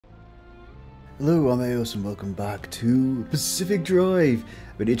Hello, I'm Eos and welcome back to Pacific Drive.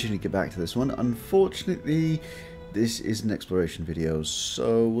 I've been itching to get back to this one. Unfortunately, this is an exploration video,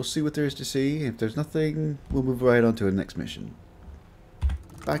 so we'll see what there is to see. If there's nothing, we'll move right on to the next mission.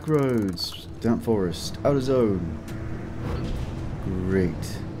 Back roads, damp forest, out of zone.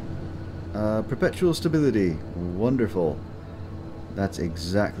 Great. Perpetual stability, wonderful. That's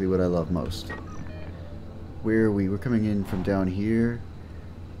exactly what I love most. Where are we? We're coming in from down here.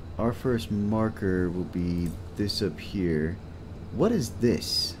 Our first marker will be this up here. What is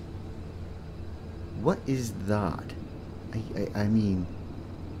this? What is that? I mean...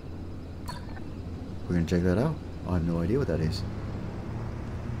 We're gonna check that out. I have no idea what that is.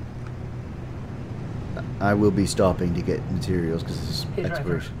 I will be stopping to get materials because this is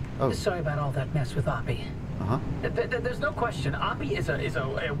exploration. Oh. Sorry about all that mess with Oppie. Uh-huh. There's no question. Oppie is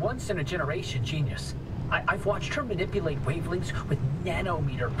a once-in-a-generation genius. I've watched her manipulate wavelengths with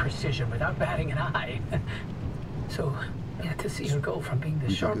nanometer precision without batting an eye. So, yeah, to see her go from being the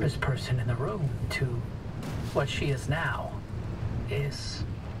sharpest person in the room to what she is now is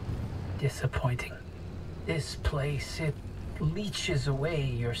disappointing. This place, it leeches away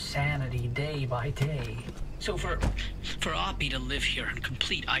your sanity day by day. So for Oppie to live here in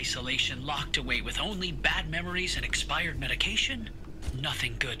complete isolation, locked away with only bad memories and expired medication,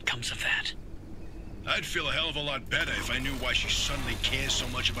 nothing good comes of that. I'd feel a hell of a lot better if I knew why she suddenly cares so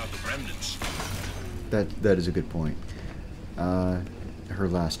much about the remnants. That is a good point. Her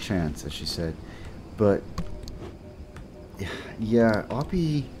last chance, as she said. But yeah,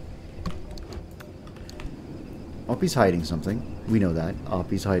 Oppie's hiding something. We know that.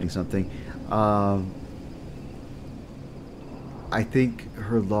 Oppie's hiding something. I think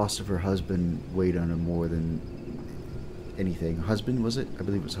her loss of her husband weighed on her more than anything. Husband, was it? I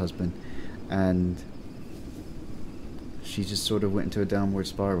believe it was husband. And she just sort of went into a downward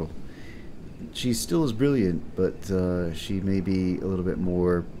spiral. She still is brilliant, but she may be a little bit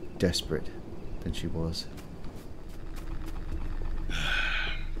more desperate than she was.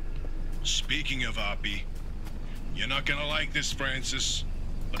 Speaking of Oppie, you're not gonna like this, Francis,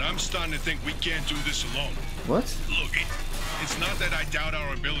 but I'm starting to think we can't do this alone. What? Look, it's not that I doubt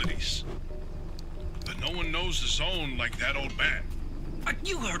our abilities, but no one knows the zone like that old man.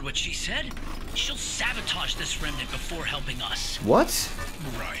 You heard what she said. She'll sabotage this remnant before helping us. What?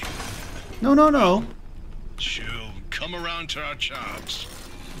 Right. No. She'll come around to our jobs.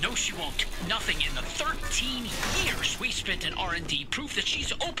 No, she won't. Nothing in the 13 years we spent in R&D proof that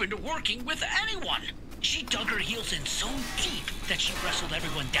she's open to working with anyone. She dug her heels in so deep that she wrestled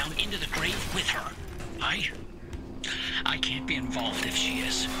everyone down into the grave with her. I can't be involved if she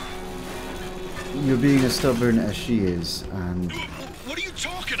is. You're being as stubborn as she is, and... What are you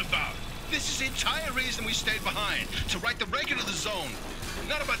talking about? This is the entire reason we stayed behind, to write the record of the zone.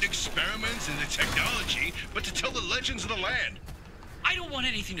 Not about the experiments and the technology, but to tell the legends of the land. I don't want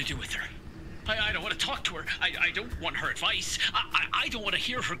anything to do with her. I don't want to talk to her. I don't want her advice. I don't want to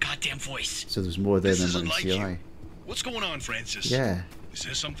hear her goddamn voice. So there's more there than like CI. you. What's going on, Francis? Yeah. Is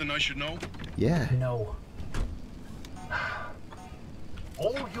there something I should know? Yeah. No.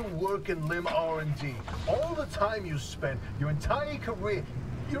 All your work in limb R&D, all the time you spent, your entire career,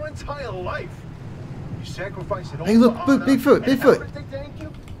 your entire life, you sacrifice it all. Hey, look, for honor, Bigfoot, and Bigfoot. everything, thank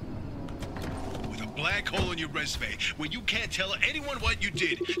you. With a black hole in your resume, where you can't tell anyone what you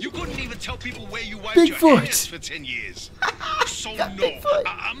did, you couldn't even tell people where you wiped your Bigfoot. hands for 10 years. So Got no, Bigfoot.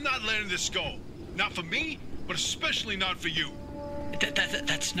 I'm not letting this go. Not for me, but especially not for you.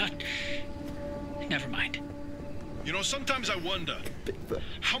 That's not... Never mind. You know, sometimes I wonder,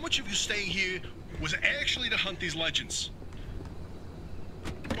 how much of you staying here was actually to hunt these legends?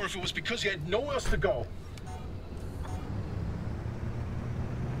 Or if it was because you had Nowhere else to go.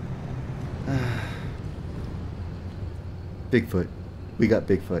 Bigfoot. We got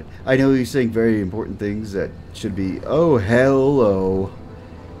Bigfoot. I know he's saying very important things that should be... Oh, hello.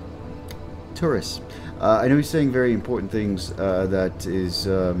 Tourists. I know he's saying very important things that is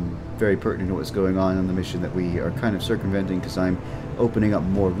very pertinent to what's going on the mission that we are kind of circumventing because I'm opening up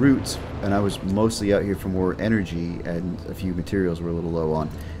more routes, and I was mostly out here for more energy and a few materials we're a little low on.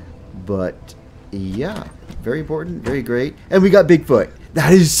 But yeah, very important, very great. And we got Bigfoot.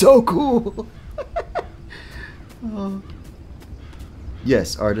 That is so cool. Oh.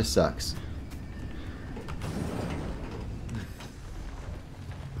 Yes, artist sucks.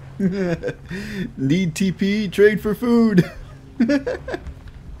 Need TP, trade for food.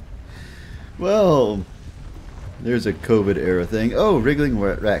 Well, there's a COVID era thing. Oh, wriggling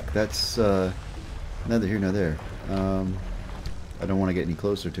wreck. That's neither here nor there. I don't want to get any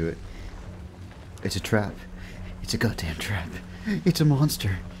closer to it. It's a trap. It's a goddamn trap. It's a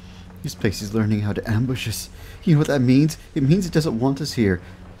monster. This place is learning how to ambush us. You know what that means? It means it doesn't want us here.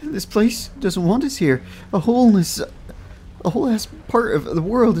 This place doesn't want us here. A whole ass part of the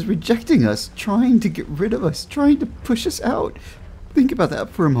world is rejecting us, trying to get rid of us, trying to push us out. Think about that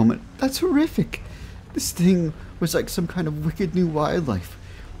for a moment. That's horrific. This thing was like some kind of wicked new wildlife,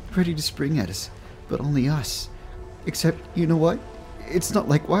 ready to spring at us, but only us. Except, you know what? It's not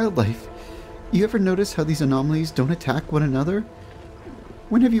like wildlife. You ever notice how these anomalies don't attack one another?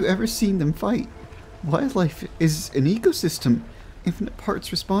 When have you ever seen them fight? Wildlife is an ecosystem, infinite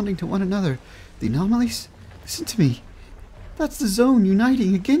parts responding to one another. The anomalies? Listen to me. That's the zone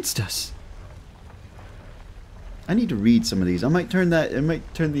uniting against us. I need to read some of these. I might turn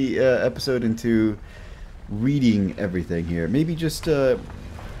the episode into reading everything here. Maybe just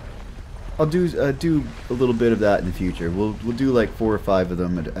I'll do a little bit of that in the future. We'll do like 4 or 5 of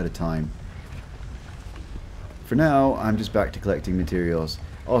them at a time. For now, I'm just back to collecting materials.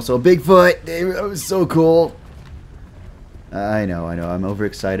 Also, Bigfoot! That was so cool! I know. I'm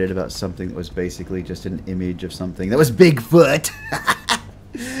overexcited about something that was basically just an image of something that was Bigfoot!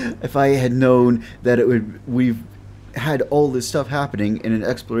 If I had known that we've had all this stuff happening in an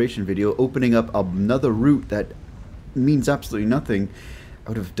exploration video, opening up another route that means absolutely nothing, I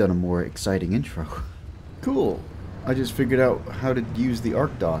would have done a more exciting intro. Cool. I just figured out how to use the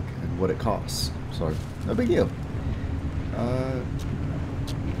arc dock and what it costs. So, no big deal.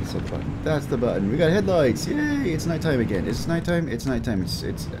 That's the button. That's the button. We got headlights. Yay! It's nighttime again. It's nighttime. It's nighttime. It's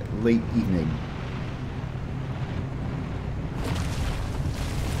late evening.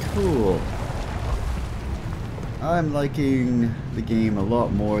 Cool. I'm liking the game a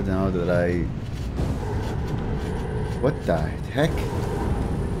lot more now that I... What the heck?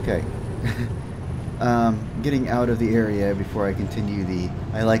 Okay. Getting out of the area before I continue the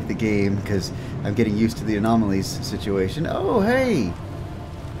I like the game, because I'm getting used to the anomalies situation. Oh, hey!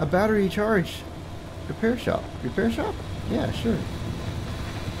 A battery charge repair shop. Repair shop? Yeah, sure.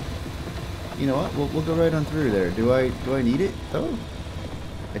 You know what? We'll go right on through there. Do I need it? Oh,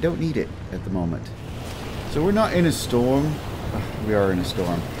 I don't need it at the moment. So we're not in a storm. We are in a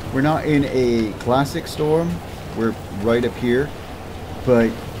storm. We're not in a classic storm. We're right up here,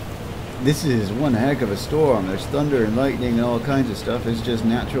 but this is one heck of a storm. There's thunder and lightning and all kinds of stuff. It's just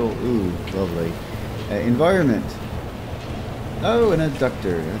natural. Ooh, lovely. Environment. Oh, an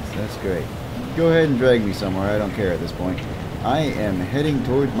adductor. That's great. Go ahead and drag me somewhere. I don't care at this point. I am heading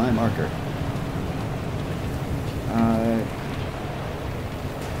towards my marker.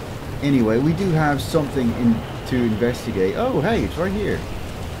 Anyway, we do have something to investigate. Oh, hey, it's right here.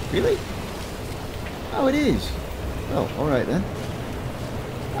 Really? Oh, it is. Oh, alright then.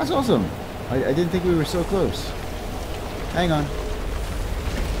 That's awesome. I didn't think we were so close. Hang on.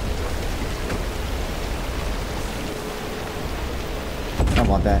 I don't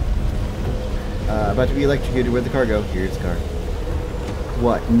want that. About to be electrocuted. Where'd the car go? Here's the car.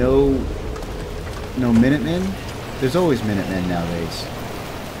 What? No Minutemen? There's always Minutemen nowadays.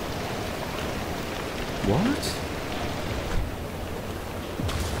 What?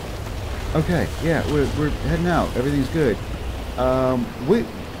 Okay, yeah, we're heading out. Everything's good. What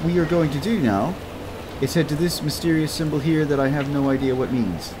we are going to do now is head to this mysterious symbol here that I have no idea what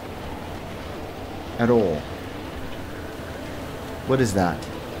means. At all. What is that?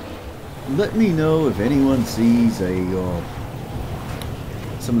 Let me know if anyone sees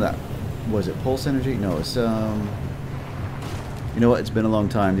some of that. Was it pulse energy? No, it's you know what? It's been a long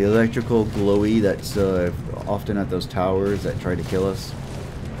time. The electrical glowy that's often at those towers that try to kill us.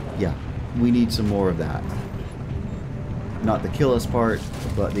 Yeah, we need some more of that. Not the kill us part,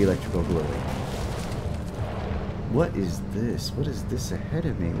 but the electrical glowy. What is this? What is this ahead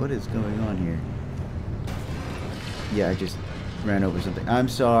of me? What is going on here? Yeah, I just ran over something. I'm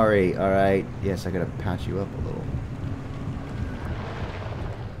sorry, alright. Yes, I gotta patch you up a little.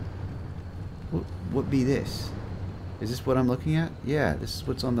 What be this? Is this what I'm looking at? Yeah, this is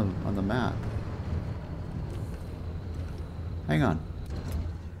what's on the map. Hang on.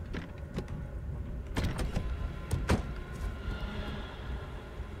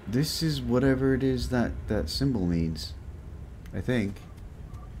 This is whatever it is that symbol means. I think.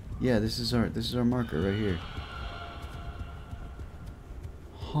 Yeah, this is our marker right here.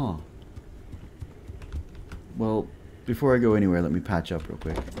 Huh. Well, before I go anywhere, let me patch up real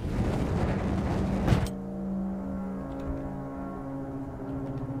quick.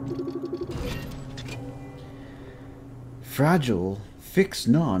 Fragile, fix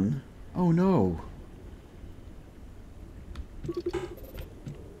none. Oh no.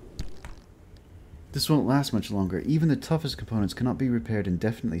 This won't last much longer. Even the toughest components cannot be repaired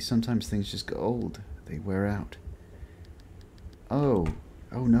indefinitely. Sometimes things just go old. They wear out. Oh,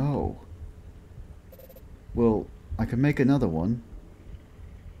 Oh no. Well, I can make another one.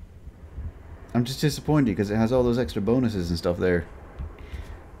 I'm just disappointed because it has all those extra bonuses and stuff there.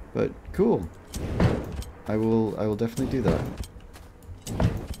 But cool. I will definitely do that.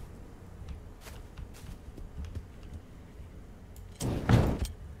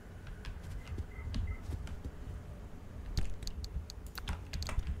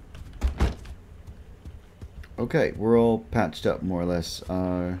 Okay, we're all patched up more or less.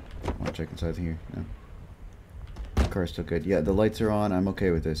 I'll check inside here. No. The car's still good. Yeah, the lights are on. I'm okay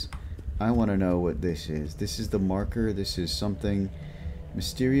with this. I want to know what this is. This is the marker. This is something.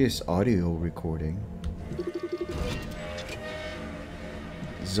 Mysterious audio recording.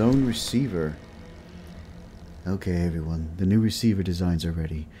 Zone receiver. Okay, everyone. The new receiver designs are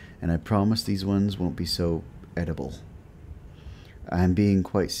ready. And I promise these ones won't be so edible. I'm being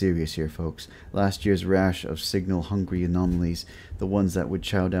quite serious here, folks. Last year's rash of signal-hungry anomalies, the ones that would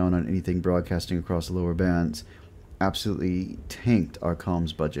chow down on anything broadcasting across the lower bands, absolutely tanked our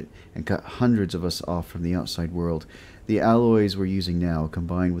comms budget and cut hundreds of us off from the outside world. The alloys we're using now,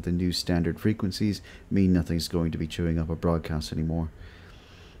 combined with the new standard frequencies, mean nothing's going to be chewing up our broadcasts anymore.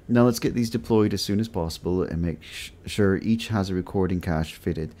 Now let's get these deployed as soon as possible and make sure each has a recording cache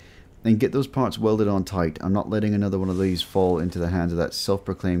fitted. And get those parts welded on tight. I'm not letting another one of these fall into the hands of that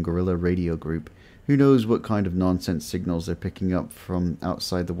self-proclaimed guerrilla radio group. Who knows what kind of nonsense signals they're picking up from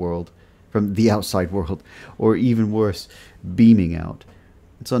outside the world. From the outside world. Or even worse, beaming out.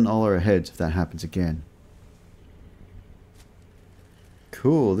 It's on all our heads if that happens again.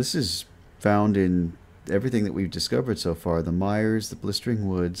 Cool. This is found in everything that we've discovered so far. The mires, the blistering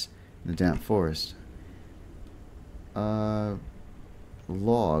woods, and the damp forest.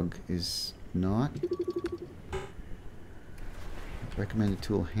 Log is not. Recommended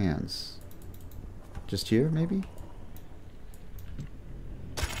tool hands. Just here, maybe?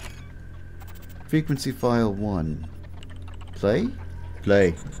 Frequency file 1. Play? Play.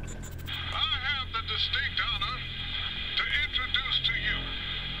 I have the distinct honor to introduce to you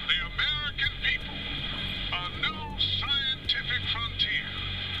the American people, a new scientific frontier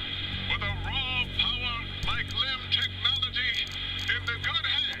with a raw power like limb technology in the good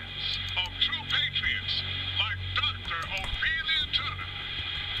hands of true patriots like Dr. Ophelia Turner.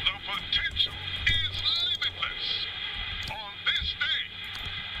 The potential is limitless. On this day,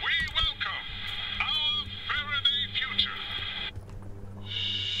 we welcome our Faraday future.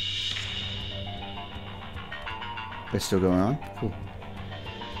 It's still going on? Cool.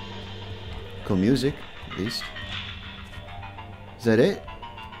 Cool music, at least. Is that it?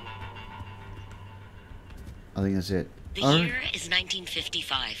 I think that's it. The year is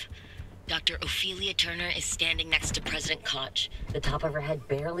 1955. Dr. Ophelia Turner is standing next to President Koch, the top of her head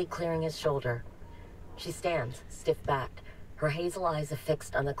barely clearing his shoulder. She stands, stiff-backed, her hazel eyes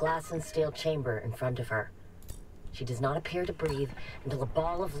affixed on the glass and steel chamber in front of her. She does not appear to breathe until a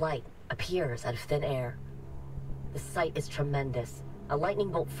ball of light appears out of thin air. The sight is tremendous, a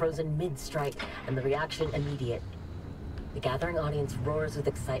lightning bolt frozen mid-strike, and the reaction immediate. The gathering audience roars with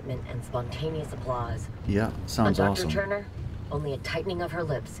excitement and spontaneous applause. Yeah, sounds On awesome. Dr. Turner, only a tightening of her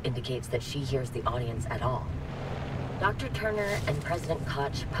lips indicates that she hears the audience at all. Dr. Turner and President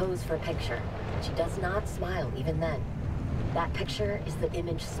Koch pose for a picture. She does not smile even then. That picture is the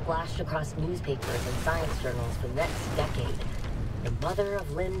image splashed across newspapers and science journals for the next decade. The mother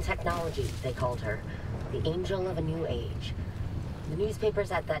of limb technology, they called her. The angel of a new age. The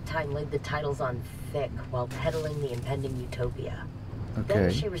newspapers at that time laid the titles on thick while peddling the impending utopia. Okay.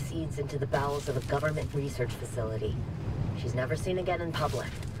 Then she recedes into the bowels of a government research facility. She's never seen again in public.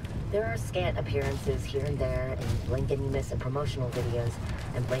 There are scant appearances here and there in blink and you miss in promotional videos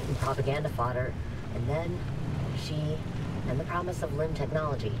and blatant propaganda fodder, and then she and the promise of limb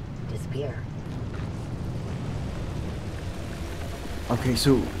technology disappear. Okay,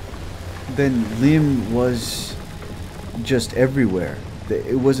 so then Lim was just everywhere.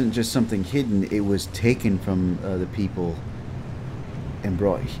 It wasn't just something hidden, it was taken from the people and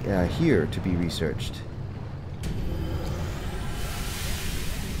brought here to be researched.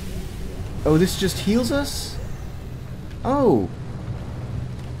 Oh, this just heals us? Oh,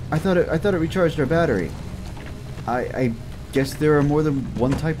 I thought it recharged our battery. I guess there are more than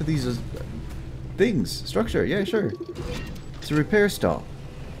one type of these things. Structure, yeah, sure. It's a repair stop.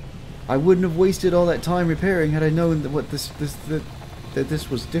 I wouldn't have wasted all that time repairing had I known that that this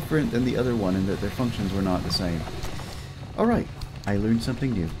was different than the other one and that their functions were not the same. Alright, I learned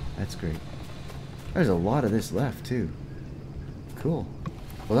something new. That's great. There's a lot of this left too. Cool.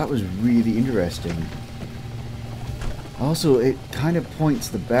 Well, that was really interesting. Also, it kind of points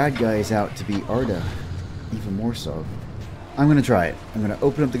the bad guys out to be Arda. Even more so. I'm gonna try it. I'm gonna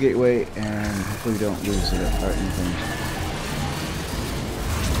open up the gateway and hopefully we don't lose it or anything.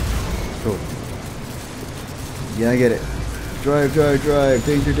 Cool. Yeah, I get it. Drive, drive, drive.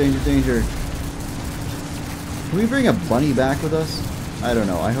 Danger, danger, danger. Can we bring a bunny back with us? I don't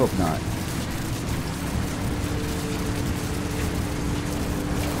know. I hope not.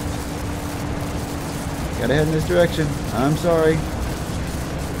 Gotta head in this direction. I'm sorry.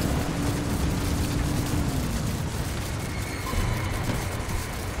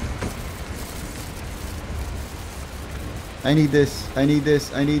 I need this. I need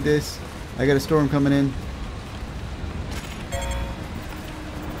this. I need this. I got a storm coming in.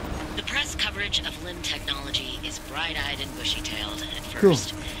 The press coverage of limb technology is bright-eyed and bushy-tailed at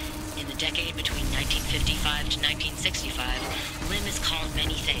first. Cool. In the decade between 1955 to 1965, limb is called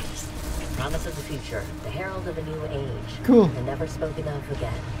many things. The promise of the future, the herald of a new age. Cool. And never spoken of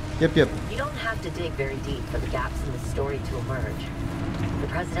again. Yep, yep. You don't have to dig very deep for the gaps in the story to emerge. The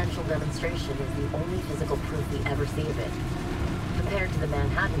presidential demonstration is the only physical proof we ever see of it. Compared to the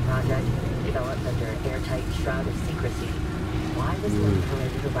Manhattan Project, developed under an airtight shroud of secrecy, why was it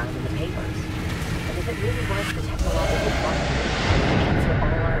paraded around in the papers? And if it really was the technological quantity that answer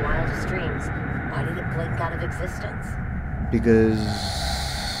all our wildest dreams, why did it blink out of existence? Because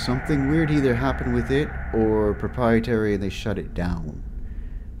something weird either happened with it or proprietary and they shut it down.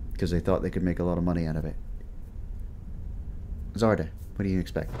 Because they thought they could make a lot of money out of it. Zarda, what do you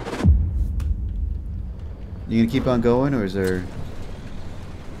expect? You gonna keep on going or is there...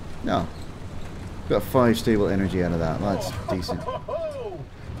 No. Got 5 stable energy out of that. That's decent. You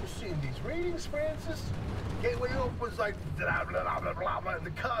seeing these readings, Francis? Gateway opens like blah blah blah blah blah, and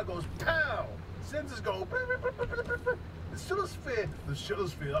the car goes pow. Sensors go. The Shuttlesphere. The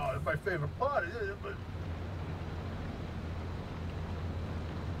Shuttlesphere. Oh, it's my favorite part. But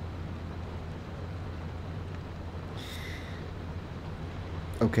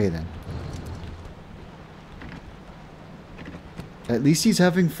okay then. At least he's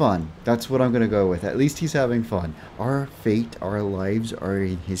having fun. That's what I'm gonna go with. At least he's having fun. Our fate, our lives are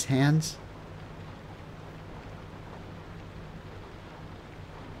in his hands.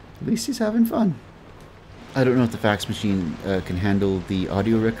 At least he's having fun. I don't know if the fax machine can handle the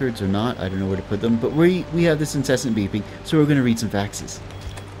audio records or not. I don't know where to put them. But we have this incessant beeping, so we're gonna read some faxes.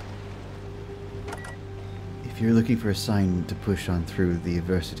 If you're looking for a sign to push on through the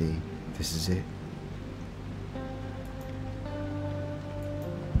adversity, this is it.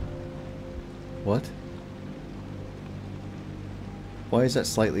 What? Why is that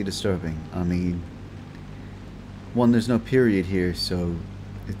slightly disturbing? I mean, one, there's no period here, so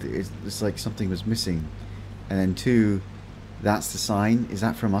it's like something was missing. And then 2, that's the sign. Is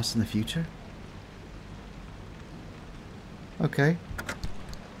that from us in the future? Okay.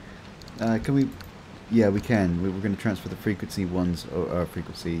 Can we... Yeah, we can. We're going to transfer the frequency ones...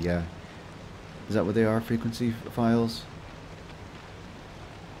 frequency, yeah. Is that what they are? Frequency files?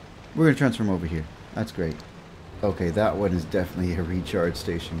 We're going to transfer them over here. That's great. Okay, that one is definitely a recharge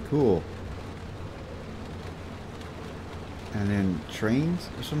station. Cool. And then trains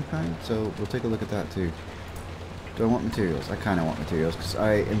of some kind. So we'll take a look at that too. Do I want materials? I kind of want materials because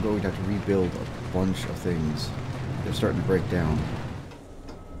I am going to have to rebuild a bunch of things. They're starting to break down.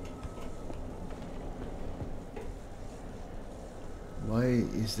 Why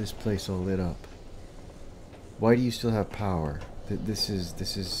is this place all lit up? Why do you still have power? This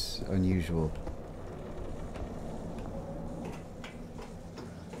is unusual.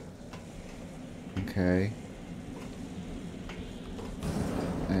 Okay.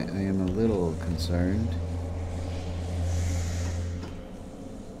 I am a little concerned.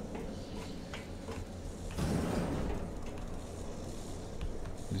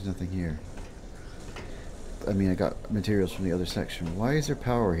 There's nothing here. I mean, I got materials from the other section. Why is there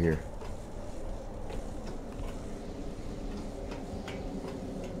power here?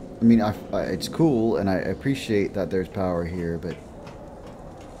 I mean, it's cool, and I appreciate that there's power here, but...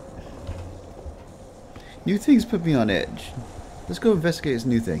 New things put me on edge. Let's go investigate this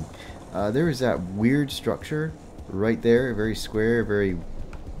new thing. There is that weird structure right there, very square, very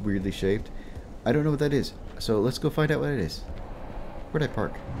weirdly shaped. I don't know what that is, so let's go find out what it is. Where'd I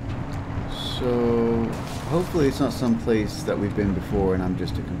park? So, hopefully it's not some place that we've been before and I'm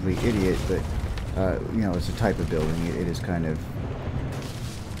just a complete idiot, but, you know, it's a type of building. It is kind of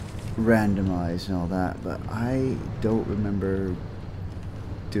randomized and all that, but I don't remember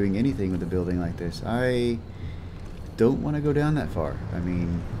doing anything with a building like this. I don't want to go down that far. I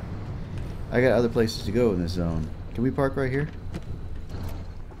mean, I got other places to go in this zone. Can we park right here?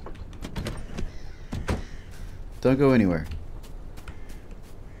 Don't go anywhere.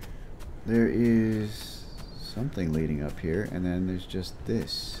 There is something leading up here, and then there's just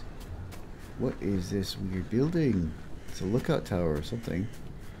this. What is this weird building? It's a lookout tower or something.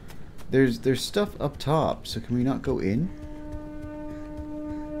 There's stuff up top, so can we not go in?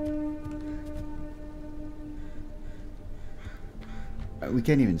 We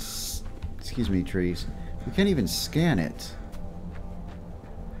can't even... excuse me, trees. We can't even scan it.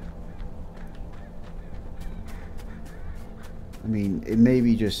 I mean, it may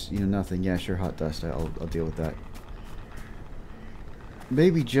be just, you know, nothing. Yeah, sure, hot dust. I'll deal with that.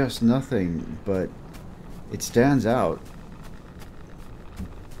 Maybe just nothing, but it stands out.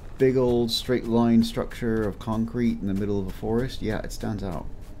 Big old straight line structure of concrete in the middle of a forest. Yeah, it stands out.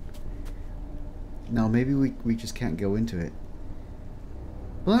 Now, maybe we just can't go into it.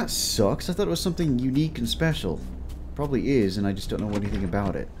 Well, that sucks. I thought it was something unique and special. Probably is, and I just don't know anything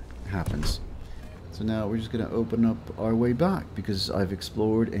about it. It happens. So now we're just going to open up our way back, because I've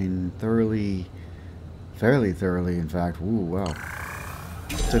explored and fairly thoroughly, in fact. Ooh, wow.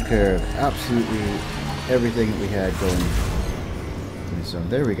 Took care of absolutely everything that we had going. So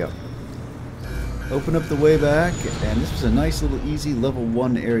there we go. Open up the way back, and this was a nice little easy level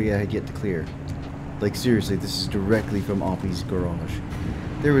 1 area I had yet to clear. Like seriously, this is directly from Oppie's garage.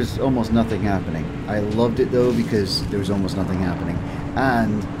 There was almost nothing happening. I loved it though because there was almost nothing happening.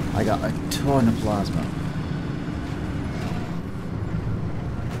 And I got a ton of plasma.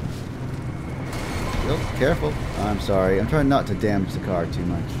 Oh, careful. I'm sorry. I'm trying not to damage the car too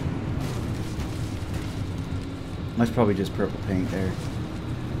much. That's probably just purple paint there.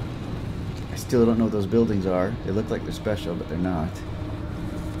 I still don't know what those buildings are. They look like they're special, but they're not.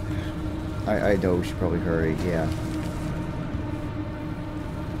 I know we should probably hurry, yeah.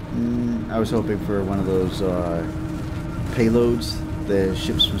 I was hoping for one of those payloads, the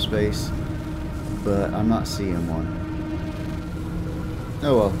ships from space, but I'm not seeing one.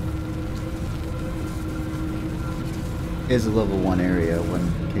 Oh well. It's a level 1 area when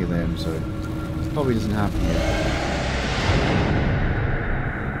KLM, so it probably doesn't happen yet.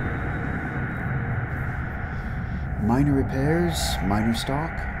 Minor repairs, minor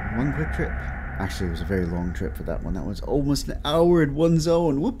stock, 1 quick trip. Actually, it was a very long trip for that one. That was almost an hour in one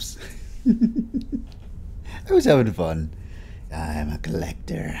zone. Whoops. I was having fun. I'm a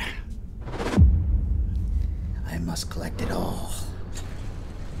collector. I must collect it all.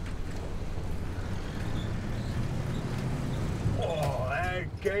 Oh,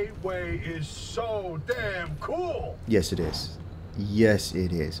 that gateway is so damn cool. Yes, it is. Yes,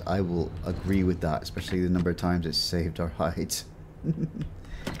 it is. I will agree with that, especially the number of times it saved our hides.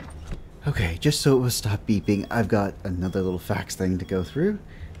 Okay, just so it will stop beeping, I've got another little fax thing to go through.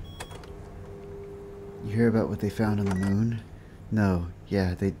 You hear about what they found on the moon? No,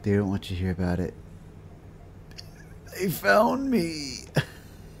 yeah, they don't want you to hear about it. They found me!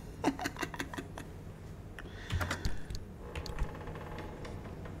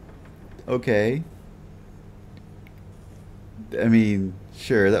 Okay. I mean,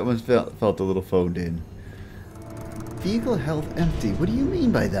 sure, that one felt a little phoned in. Vehicle health empty. What do you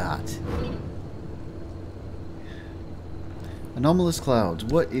mean by that? Anomalous clouds.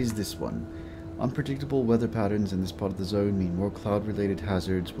 What is this one? Unpredictable weather patterns in this part of the zone mean more cloud-related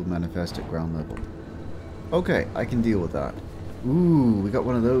hazards will manifest at ground level. Okay, I can deal with that. Ooh, we got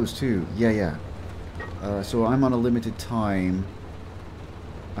one of those too. Yeah. So I'm on a limited time.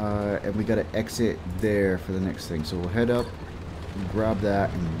 And we gotta exit there for the next thing. So we'll head up, grab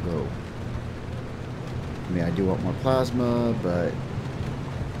that, and go. I mean, I do want more plasma, but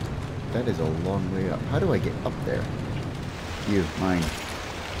that is a long way up. How do I get up there? You, mine.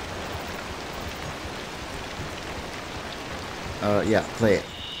 Yeah, play it.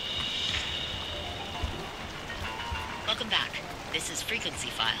 Welcome back. This is Frequency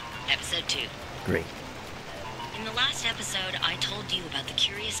File, Episode 2. Great. In the last episode, I told you about the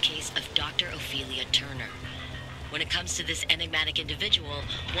curious case of Dr. Ophelia Turner. When it comes to this enigmatic individual,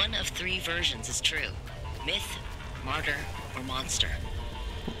 one of 3 versions is true. Myth, martyr, or monster.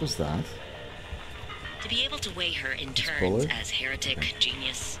 What was that? To be able to weigh her in turns as heretic,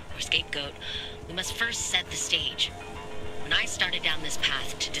 genius, or scapegoat, we must first set the stage. When I started down this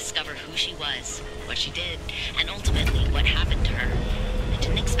path to discover who she was, what she did, and ultimately what happened to her, I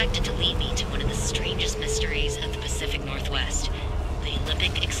didn't expect it to lead me to one of the strangest mysteries of the Pacific Northwest, the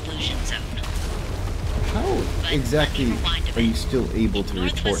Olympic Exclusion Zone. How exactly are you still able to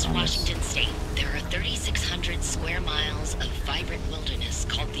report Northwest on this? Washington State, there are 3,600 square miles of vibrant wilderness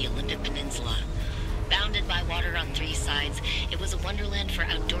called the Olympic Peninsula. Bounded by water on 3 sides, it was a wonderland for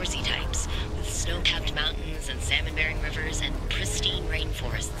outdoorsy types, with snow-capped mountains and salmon-bearing rivers and pristine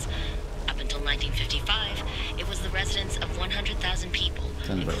rainforests. Up until 1955, it was the residence of 100,000 people,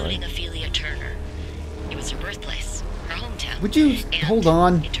 including Ophelia Turner. It was her birthplace, her hometown. Would you And hold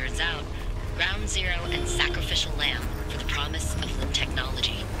on? it turns out, ground zero and sacrificial lamb for the promise of limb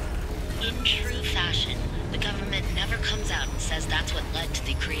technology. In true fashion, the government never comes out and says that's what led to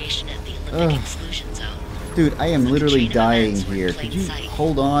the creation of the Olympic exclusion zone. Dude, I am But the literally chain of dying events were in here. plain Could you sight.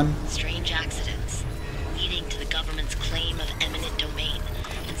 hold on? Strange accidents, leading to the government's claim of eminent domain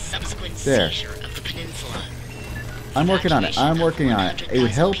and subsequent There. seizure of the peninsula. I'm working on it. I'm working on it. It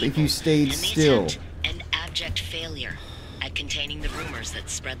would help if you stayed and the still. attempt and abject failure at containing the rumors that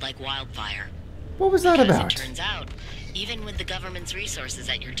spread like wildfire. What was that Because about? it turns out, even with the government's resources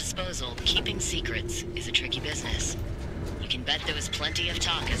at your disposal, keeping secrets is a tricky business. You can bet there was plenty of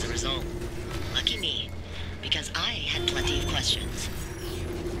talk as a result. Lucky me, because I had plenty of questions.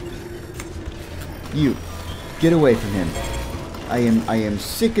 You, get away from him. I am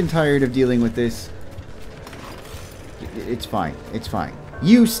sick and tired of dealing with this. It's fine. It's fine.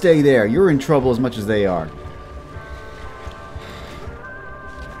 You stay there. You're in trouble as much as they are.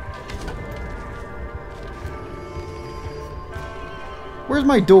 Where's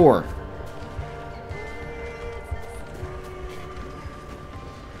my door?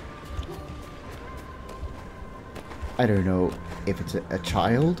 I don't know if it's a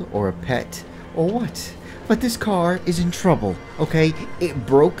child or a pet or what, but this car is in trouble, okay? It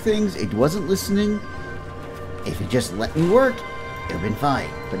broke things, it wasn't listening. If it just let me work, it would have been fine,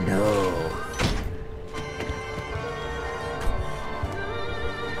 but no.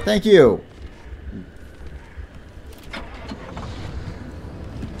 Thank you.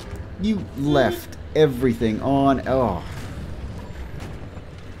 You left everything on. Oh.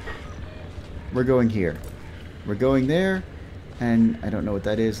 We're going here. We're going there. And I don't know what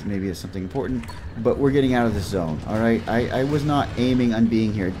that is. Maybe it's something important. But we're getting out of this zone. Alright? I was not aiming on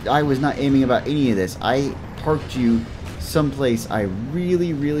being here. I was not aiming about any of this. I parked you someplace I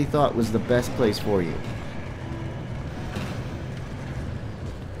really, really thought was the best place for you.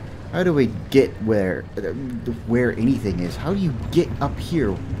 How do we get where anything is? How do you get up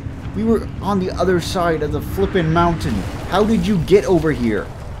here? We were on the other side of the flippin' mountain. How did you get over here?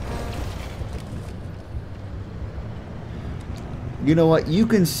 You know what? You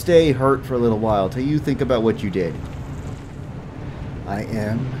can stay hurt for a little while till you think about what you did. I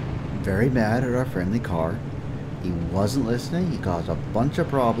am very mad at our friendly car. He wasn't listening. He caused a bunch of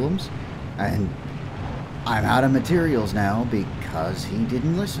problems. And I'm out of materials now because he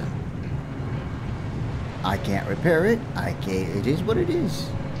didn't listen. I can't repair it. It is what it is.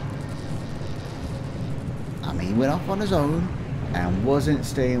 I mean, he went off on his own and wasn't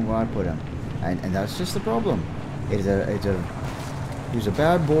staying where I put him. And that's just the problem. He's a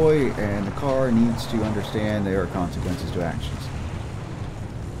bad boy, and the car needs to understand there are consequences to actions.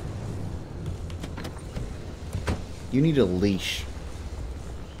 You need a leash.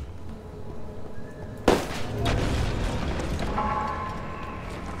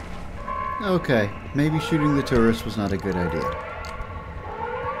 Okay, maybe shooting the tourist was not a good idea.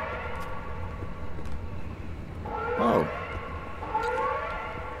 Oh.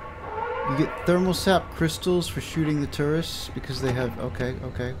 You get thermal sap crystals for shooting the tourists because they have... Okay.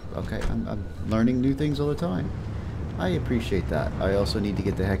 I'm learning new things all the time. I appreciate that. I also need to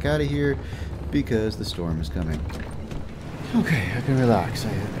get the heck out of here because the storm is coming. Okay, I can relax.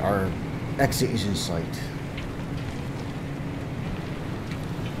 Our exit is in sight.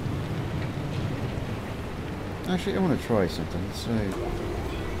 Actually, I want to try something. Let's say...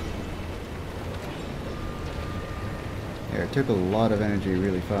 There, it took a lot of energy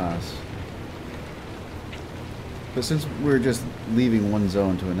really fast. But since we're just leaving one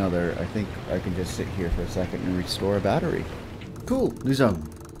zone to another, I think I can just sit here for a second and restore a battery. Cool, new zone.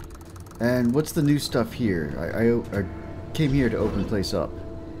 And what's the new stuff here? I came here to open the place up.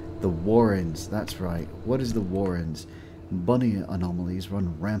 The Warrens, that's right. What is the Warrens? Bunny anomalies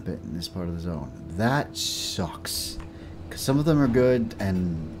run rampant in this part of the zone. That sucks. Because some of them are good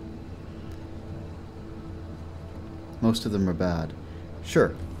and most of them are bad.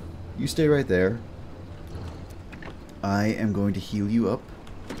 Sure, you stay right there. I am going to heal you up.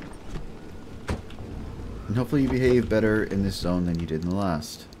 And hopefully you behave better in this zone than you did in the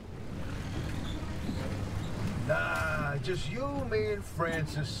last. Nah, just you, me, and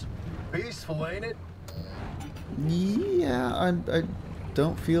Francis. Peaceful, ain't it? Yeah, I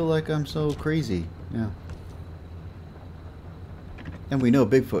don't feel like I'm so crazy. Yeah. And we know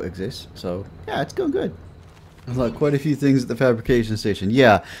Bigfoot exists, so yeah, it's going good. Unlock quite a few things at the fabrication station.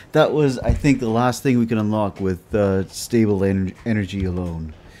 Yeah, that was, I think, the last thing we can unlock with stable energy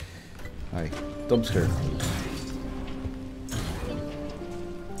alone. Alright, dumpster.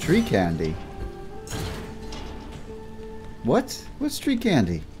 Tree candy. What? What's tree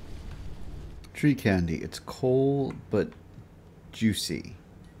candy? tree candy. It's cold but juicy. It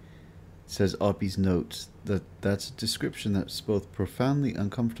says Oppie's notes. That's a description that's both profoundly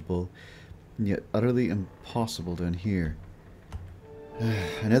uncomfortable and yet utterly impossible to unhear.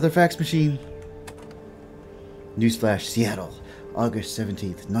 Another fax machine. Newsflash, Seattle, August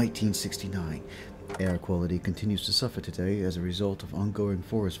 17th, 1969. Air quality continues to suffer today as a result of ongoing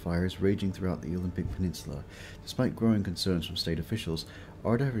forest fires raging throughout the Olympic Peninsula. Despite growing concerns from state officials,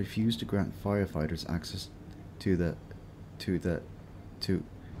 ARDA have refused to grant firefighters access to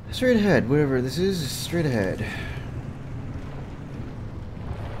straight ahead, whatever this is, straight ahead.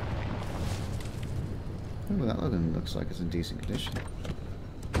 Oh, that looks like it's in decent condition.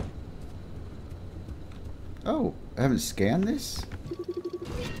 Oh, I haven't scanned this?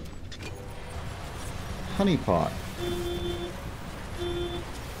 Honeypot.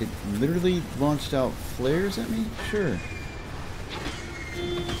 It literally launched out flares at me? Sure.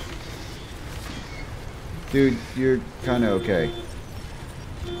 Dude, you're kinda okay.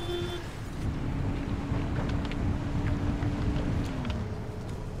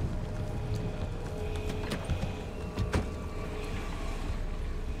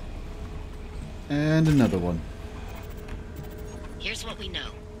 And another one. Here's what we know.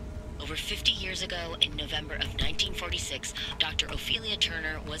 Over 50 years ago, in November of 1946, Dr. Ophelia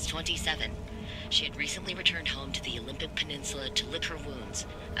Turner was 27. She had recently returned home to the Olympic Peninsula to lick her wounds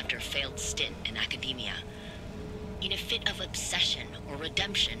after a failed stint in academia. In a fit of obsession or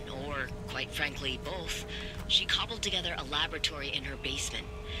redemption, or, quite frankly, both, she cobbled together a laboratory in her basement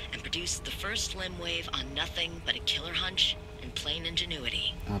and produced the first limb wave on nothing but a killer hunch and plain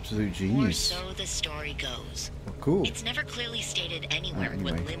ingenuity. Absolute genius. Or so the story goes. Oh, cool. It's never clearly stated anywhere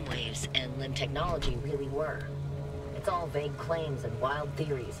Anyway. what limb waves and limb technology really were. It's all vague claims and wild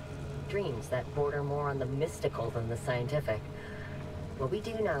theories, dreams that border more on the mystical than the scientific. What we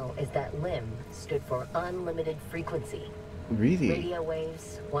do know is that limb stood for unlimited frequency. Really? Radio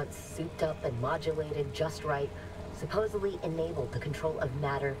waves, once souped up and modulated just right, supposedly enabled the control of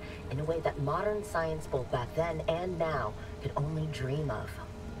matter in a way that modern science both back then and now could only dream of.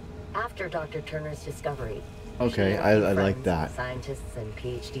 After Dr. Turner's discovery, Okay, she and I her like friends, that. Scientists and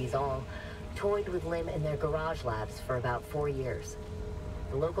PhDs all toyed with limb in their garage labs for about 4 years.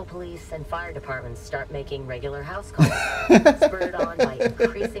 The local police and fire departments start making regular house calls, spurred on by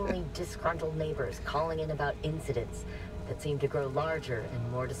increasingly disgruntled neighbors calling in about incidents that seem to grow larger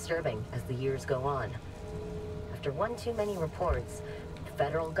and more disturbing as the years go on. After one too many reports, the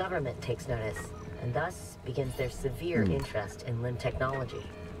federal government takes notice, and thus begins their severe interest in limb technology.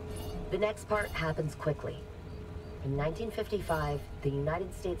 The next part happens quickly. In 1955, the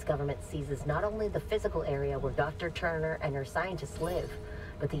United States government seizes not only the physical area where Dr. Turner and her scientists live,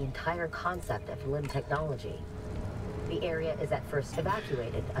 but the entire concept of limb technology. The area is at first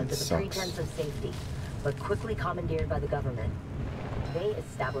evacuated under the pretense of safety, but quickly commandeered by the government. They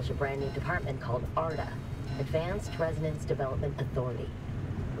establish a brand new department called ARDA, Advanced Resonance Development Authority,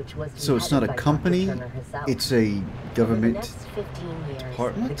 which was to be So it's not headed a by Dr. company, Turner herself. it's a Over the government next 15 years,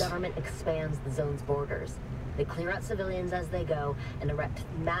 department? the government expands the zone's borders. They clear out civilians as they go and erect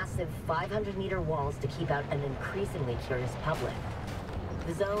massive 500-meter walls to keep out an increasingly curious public.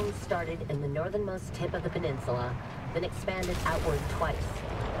 The zone started in the northernmost tip of the peninsula, then expanded outward twice.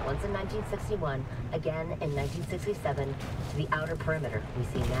 Once in 1961, again in 1967, to the outer perimeter we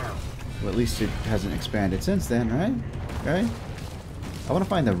see now. Well, at least it hasn't expanded since then, right? Right? I want to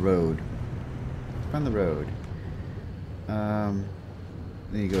find the road. Find the road. There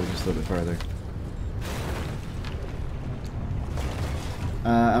you go, just a little bit farther.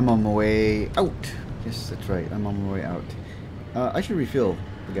 I'm on my way out. Yes, that's right. I'm on my way out. I should refill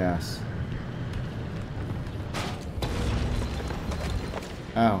the gas.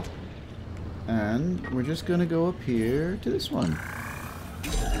 Ow. And we're just gonna go up here to this one.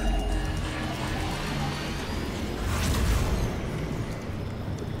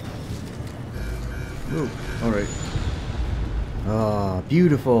 Ooh, alright. Ah,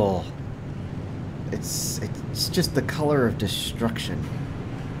 beautiful. It's just the color of destruction.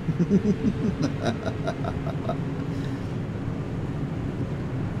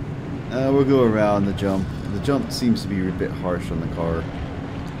 We'll go around the jump. The jump seems to be a bit harsh on the car.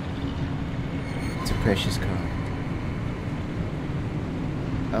 It's a precious car.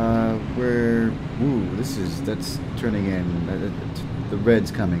 Ooh, that's turning in. The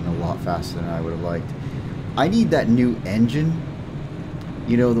red's coming a lot faster than I would have liked. I need that new engine.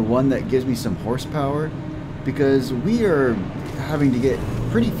 You know, the one that gives me some horsepower. Because we are having to get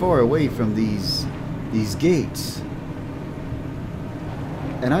pretty far away from these gates.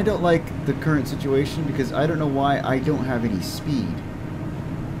 And I don't like the current situation because I don't know why I don't have any speed.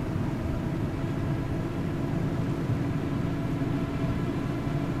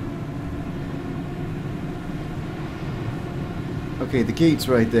 Okay, the gate's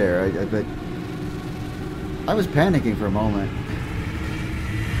right there. I bet. I was panicking for a moment.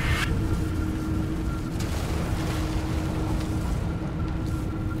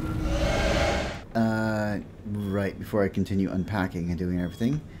 Right before I continue unpacking and doing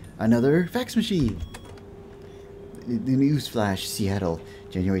everything, another fax machine. The news flash, Seattle,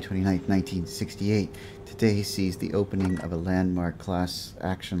 January 29th, 1968. Today sees the opening of a landmark class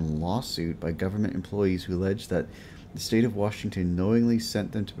action lawsuit by government employees who allege that the state of Washington knowingly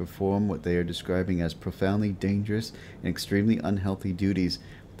sent them to perform what they are describing as profoundly dangerous and extremely unhealthy duties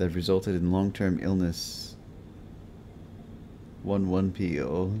that have resulted in long-term illness.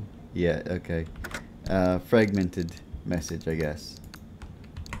 11PO. Yeah, okay. Fragmented message, I guess.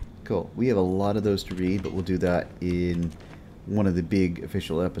 Cool. We have a lot of those to read, but we'll do that in one of the big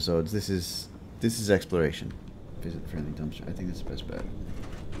official episodes. This is exploration. Visit friendly dumpster. I think that's the best bet.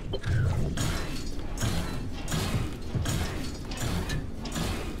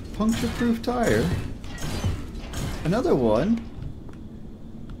 Puncture-proof tire. Another one.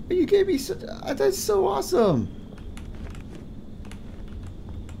 You gave me such. That's so awesome.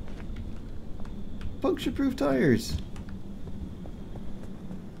 Puncture-proof tires.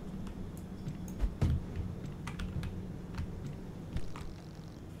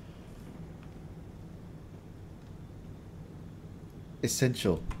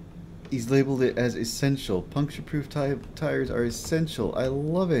 Essential. He's labeled it as essential. Puncture-proof tires are essential. I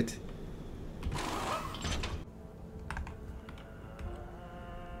love it.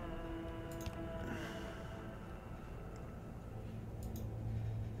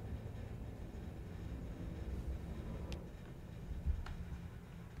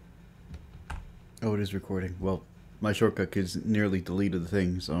 Oh, it is recording. Well, my shortcut kid's nearly deleted the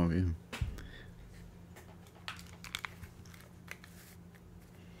thing, so yeah.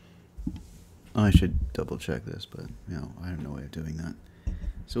 I should double check this, but you know, I have no way of doing that.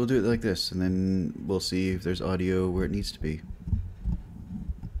 So we'll do it like this, and then we'll see if there's audio where it needs to be.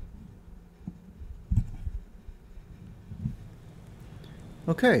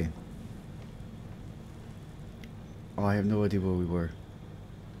 Okay. Oh, I have no idea where we were.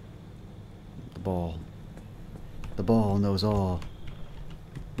 The ball. The ball knows all.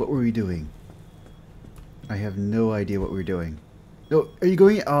 What were we doing? I have no idea what we were doing. No, are you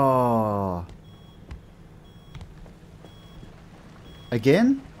going? Oh.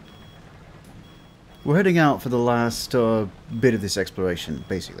 Again? We're heading out for the last bit of this exploration,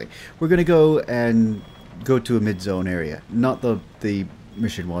 basically. We're going to go and go to a mid-zone area. Not the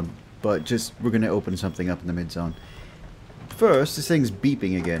mission one, but just we're going to open something up in the mid-zone. First, this thing's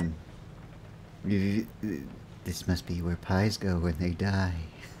beeping again. This must be where pies go when they die.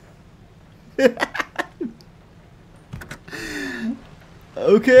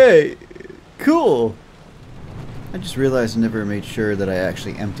 Okay, cool. I just realized I never made sure that I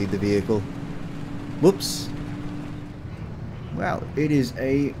actually emptied the vehicle. Whoops. Wow, it is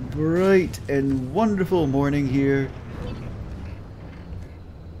a bright and wonderful morning here.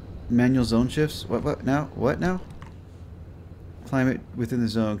 Manual zone shifts? What now? What now? Climate within the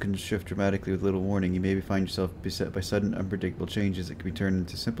zone can shift dramatically with little warning. You may find yourself beset by sudden, unpredictable changes that can be turned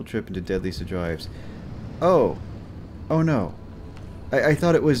into simple trip into deadly drives. Oh. Oh no. I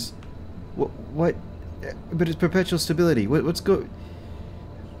thought it was... What? But it's perpetual stability. What's go...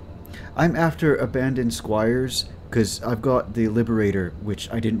 I'm after abandoned squires, because I've got the Liberator,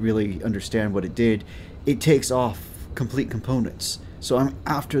 which I didn't really understand what it did. It takes off complete components. So I'm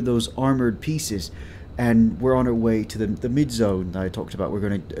after those armored pieces. And we're on our way to the mid-zone that I talked about. We're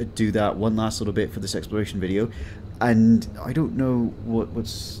going to do that one last little bit for this exploration video. And I don't know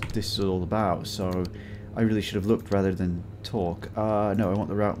what's this all about, so I really should have looked rather than talk. No, I want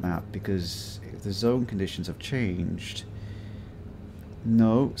the route map, because if the zone conditions have changed...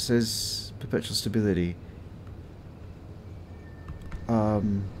 No, it says perpetual stability.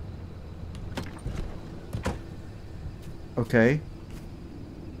 Okay.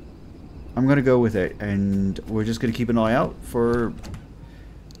 I'm gonna go with it, and we're just gonna keep an eye out for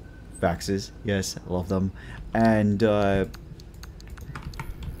faxes. Yes, I love them. And we'll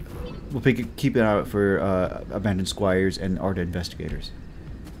keep an eye out for abandoned squires and ARDA investigators.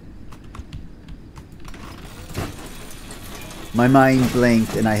 My mind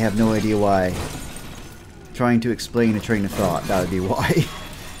blanked, and I have no idea why. Trying to explain a train of thought, that would be why.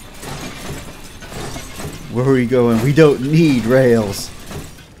 Where are we going? We don't need rails.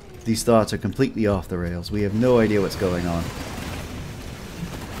 These thoughts are completely off the rails. We have no idea what's going on.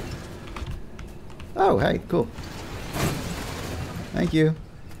 Oh, hey, cool. Thank you.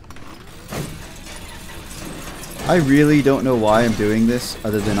 I really don't know why I'm doing this,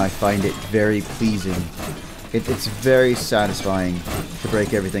 other than I find it very pleasing It's very satisfying to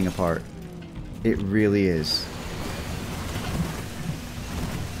break everything apart. It really is.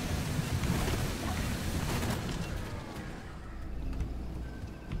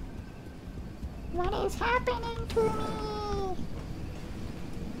 What is happening to me?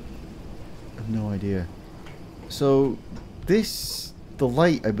 I have no idea. So, the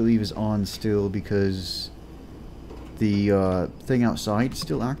light, I believe, is on still because the thing outside is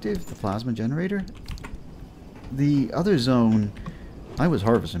still active, the plasma generator. The other zone, I was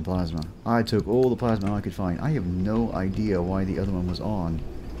harvesting plasma. I took all the plasma I could find. I have no idea why the other one was on.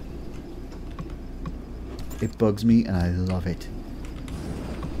 It bugs me and I love it.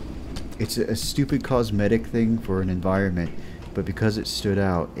 It's a stupid cosmetic thing for an environment, but because it stood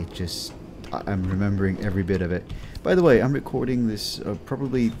out, it just... I'm remembering every bit of it. By the way, I'm recording this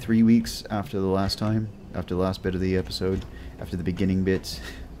probably 3 weeks after the last time, after the last bit of the episode, after the beginning bits.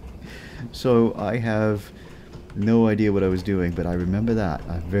 So I have no idea what I was doing, but I remember that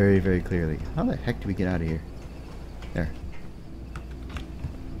very, very clearly. How the heck do we get out of here? There.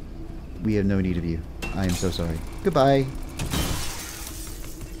 We have no need of you. I am so sorry. Goodbye.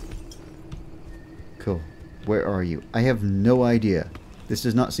 Cool. Where are you? I have no idea. This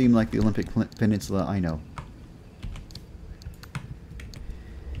does not seem like the Olympic Peninsula I know.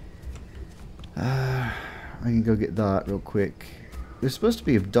 I can go get that real quick. There's supposed to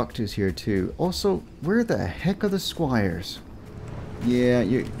be abductors here too. Also, where the heck are the squires? Yeah,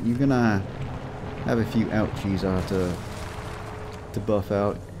 you're gonna have a few ouchies I'll have to buff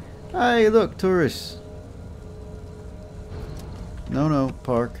out. Hey, look, tourists. No,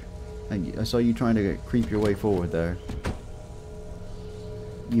 park. I saw you trying to creep your way forward there.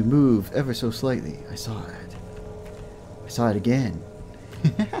 You moved ever so slightly. I saw it. I saw it again.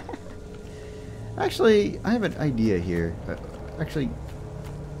 Actually, I have an idea here. Actually,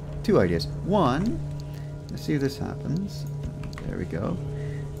 two ideas. One, let's see if this happens. There we go.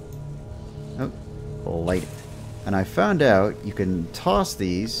 Oh, light it. And I found out you can toss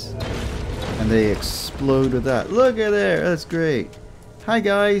these and they explode with that. Look at there. That's great. Hi,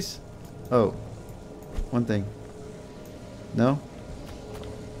 guys. Oh, one thing. No?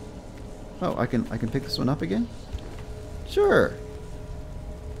 Oh, I can pick this one up again? Sure.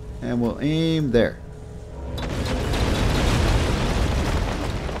 And we'll aim there.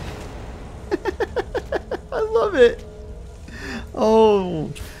 I love it.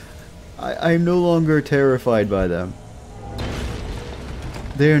 Oh, I'm no longer terrified by them.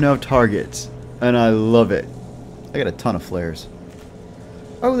 They are now targets, and I love it. I got a ton of flares.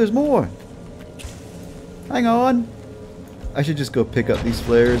 Oh, there's more. Hang on. I should just go pick up these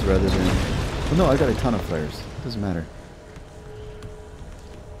flares rather than... Well, no, I got a ton of flares. Doesn't matter.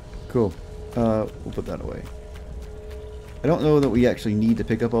 Cool. We'll put that away. I don't know that we actually need to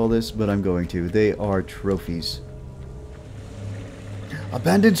pick up all this, but I'm going to. They are trophies.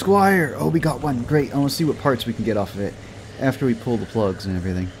 Abandoned Squire! Oh, we got one. Great. I want to see what parts we can get off of it after we pull the plugs and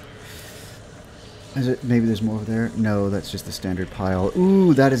everything. Is it? Maybe there's more over there? No, that's just the standard pile.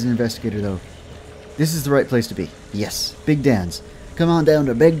 Ooh, that is an investigator, though. This is the right place to be. Yes. Big Dan's. Come on down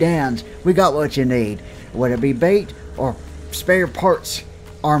to Big Dan's. We got what you need. Whether it be bait or spare parts.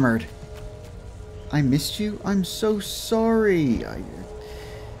 Armored. I missed you? I'm so sorry. I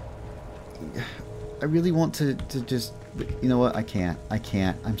really want to just... You know what? I can't.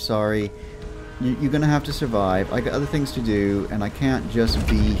 I'm sorry. You're going to have to survive. I got other things to do, and I can't just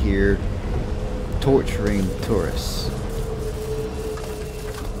be here torturing tourists.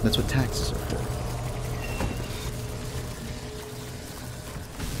 That's what taxes are for.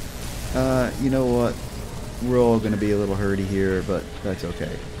 You know what? We're all going to be a little hurty here, but that's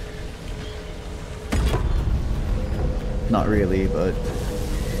okay. Not really, but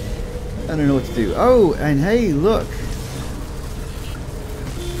I don't know what to do. Oh, and hey, look!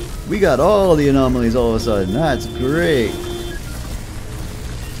 We got all the anomalies all of a sudden. That's great.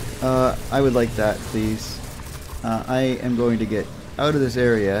 I would like that, please. I am going to get out of this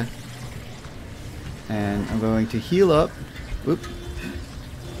area, and I'm going to heal up. Whoop.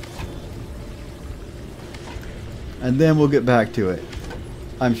 And then we'll get back to it.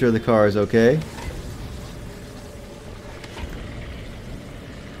 I'm sure the car is okay.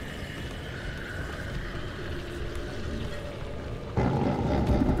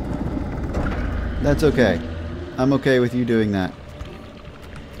 That's okay. I'm okay with you doing that.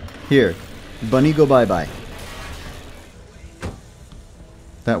 Here. Bunny, go bye-bye.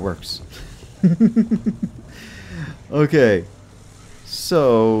 That works. Okay.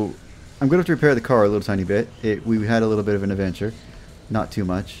 So... I'm going to have to repair the car a little tiny bit. We had a little bit of an adventure. Not too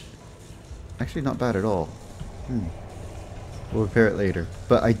much. Actually, not bad at all. We'll repair it later.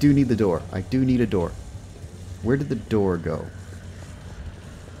 But I do need the door. I do need a door. Where did the door go?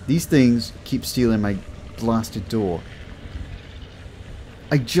 These things keep stealing my blasted door.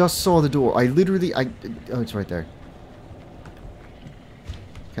 I just saw the door. I literally... oh, it's right there.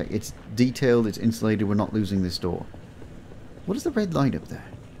 Okay, it's detailed, it's insulated, we're not losing this door. What is the red light up there?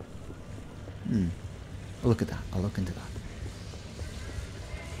 I'll look at that. I'll look into that.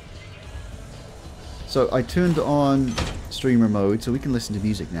 So I turned on streamer mode so we can listen to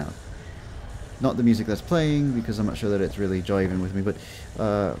music now. Not the music that's playing because I'm not sure that it's really jiving with me, but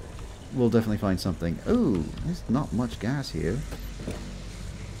we'll definitely find something. Oh, there's not much gas here.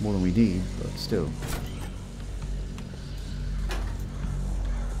 More than we need, but still.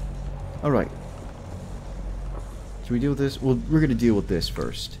 Alright. Should we deal with this? Well, we're going to deal with this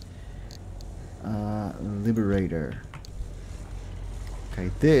first. Liberator.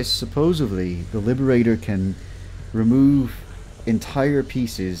 Okay, this, supposedly, the Liberator can remove entire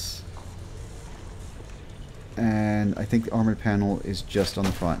pieces. And I think the armored panel is just on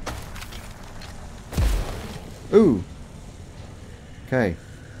the front. Ooh! Okay.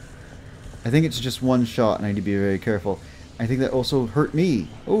 I think it's just one shot and I need to be very careful. I think that also hurt me.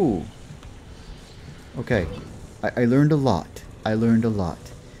 Ooh! Okay. I learned a lot. I learned a lot.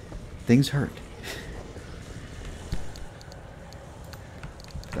 Things hurt.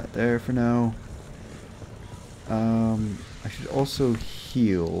 Put that there for now. I should also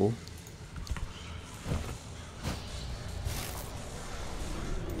heal.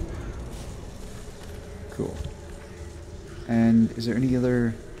 Cool. And is there any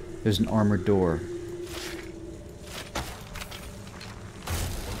other... There's an armored door.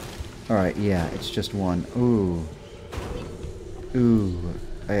 Alright, yeah, it's just one. Ooh. Ooh.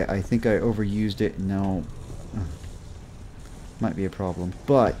 I think I overused it. No. Might be a problem.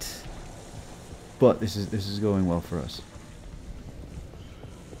 But this is going well for us.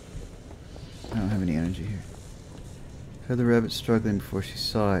 I don't have any energy here. Heard the rabbit struggling before she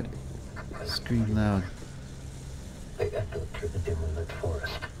saw it. Screamed loud. They echoed through the dimly lit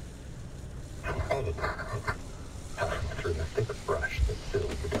forest. Passing through the thick brush that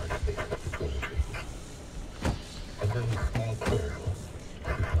filled the dark spaces between the trees. And then a small clearing,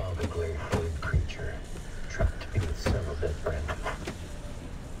 he saw the gray-footed creature trapped beneath several dead branches.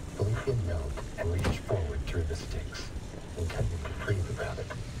 Felicia knelt and reached forward through the sticks, intending to free the rabbit.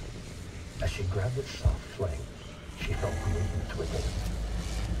 As she grabbed its soft flank, she felt movement within.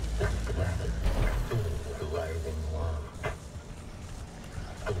 The rabbit filled with a writhing worm.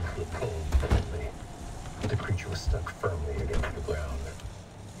 Felicia pulled violently. The creature was stuck firmly against the ground.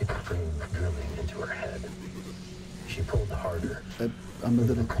 Its frame drilling into her head. She pulled harder. I'm a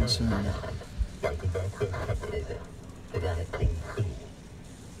little concerned. Like the Velcro separated, they got it clean.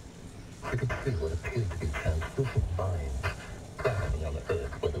 She could see what appeared to be translucent vines standing on the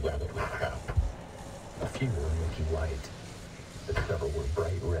earth where the rabbit was trapped. A few were milky white, but several were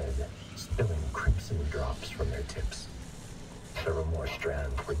bright red, spilling crimson drops from their tips. Several more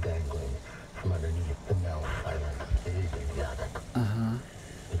strands were dangling from underneath the now silent bathing rabbit. Uh-huh.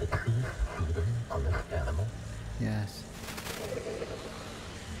 With a tree feeding on this animal? Yes.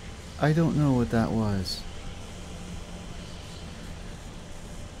 I don't know what that was.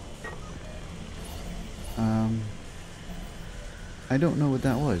 I don't know what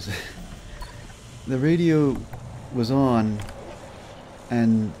that was. The radio was on,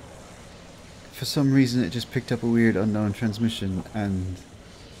 and for some reason it just picked up a weird unknown transmission, and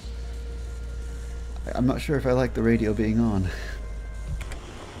I'm not sure if I like the radio being on.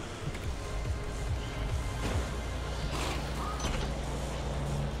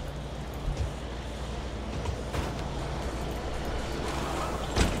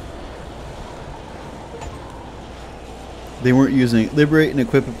 They weren't using it. Liberate and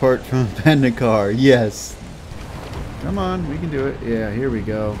equip a part from abandoned car. Yes. Come on, we can do it. Yeah, here we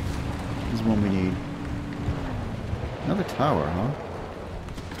go. This is one we need. Another tower, huh?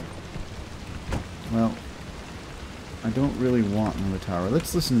 Well, I don't really want another tower.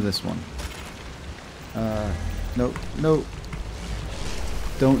 Let's listen to this one. Nope, nope.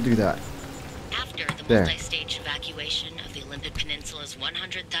 Don't do that. After the There. multi-stage evacuation of the Olympic Peninsula's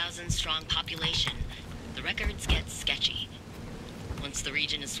 100,000-strong population, the records get sketchy. Once the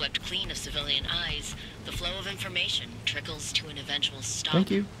region is swept clean of civilian eyes, the flow of information trickles to an eventual stop.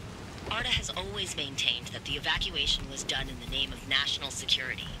 Thank you. ARDA has always maintained that the evacuation was done in the name of national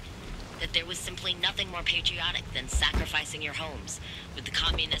security. That there was simply nothing more patriotic than sacrificing your homes, with the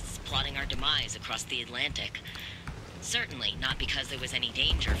communists plotting our demise across the Atlantic. Certainly not because there was any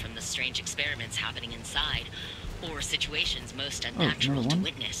danger from the strange experiments happening inside, or situations most unnatural to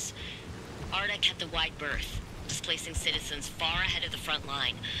witness. ARDA kept a wide berth, displacing citizens far ahead of the front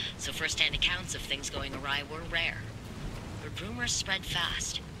line, so first-hand accounts of things going awry were rare. But rumors spread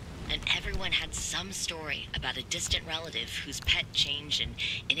fast, and everyone had some story about a distant relative whose pet changed in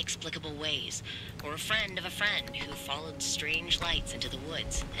inexplicable ways, or a friend of a friend who followed strange lights into the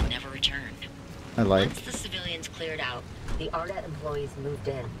woods and never returned. Once the civilians cleared out, the ARDA employees moved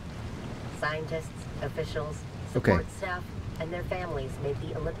in. Scientists, officials, support staff, and their families made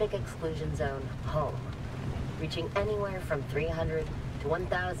the Olympic exclusion zone home, reaching anywhere from 300 to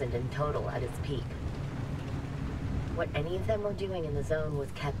 1,000 in total at its peak. What any of them were doing in the zone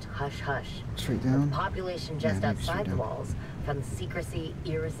was kept hush-hush. Straight down? The population just outside the walls found secrecy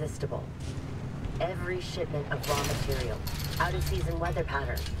irresistible. Every shipment of raw material, out-of-season weather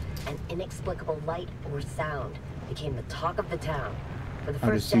patterns, and inexplicable light or sound became the talk of the town for the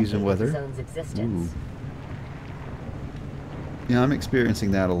first decade of the zone's existence. Yeah, I'm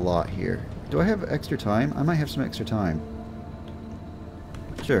experiencing that a lot here. Do I have extra time? I might have some extra time.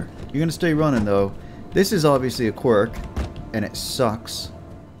 Sure. You're going to stay running, though. This is obviously a quirk, and it sucks.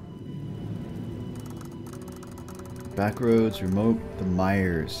 Backroads, remote, the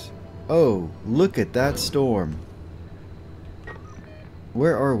Myers. Oh, look at that storm.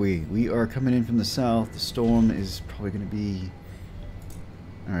 Where are we? We are coming in from the south. The storm is probably going to be...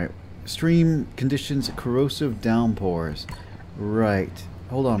 Alright. Extreme conditions, corrosive downpours. Right.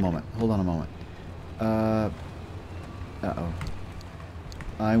 Hold on a moment. Hold on a moment. Uh-oh.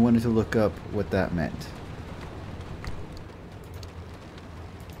 I wanted to look up what that meant.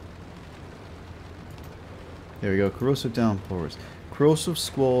 There we go. Corrosive downpours. Corrosive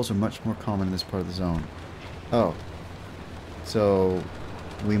squalls are much more common in this part of the zone. Oh. So,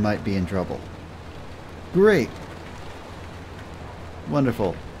 we might be in trouble. Great!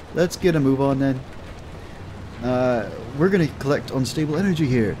 Wonderful. Let's get a move on then. We're going to collect unstable energy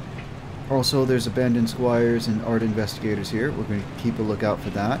here. Also, there's abandoned squires and art investigators here. We're going to keep a lookout for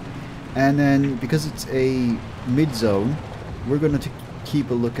that. And then, because it's a mid-zone, we're going to keep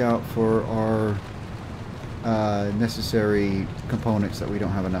a lookout for our necessary components that we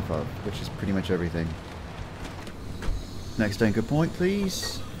don't have enough of, which is pretty much everything. Next anchor point,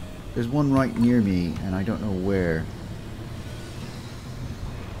 please. There's one right near me, and I don't know where.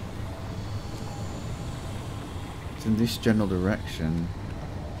 It's in this general direction.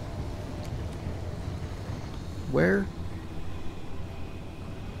 Where?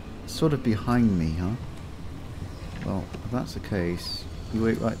 Sort of behind me, huh? Well, if that's the case, you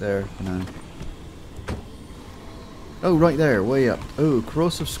wait right there for now. Oh, right there, way up. Oh,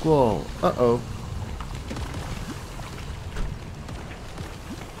 corrosive squall. Uh-oh.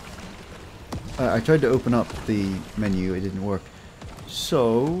 I tried to open up the menu, it didn't work.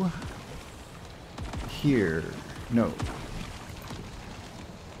 So, here. No.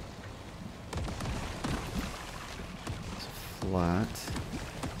 It's flat.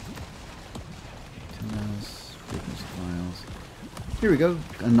 Frequency files. Here we go.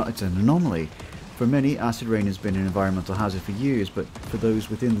 It's an anomaly. For many, acid rain has been an environmental hazard for years, but for those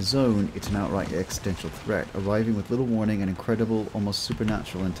within the zone, it's an outright existential threat, arriving with little warning and incredible, almost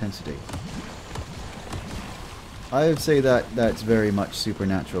supernatural intensity. I would say that that's very much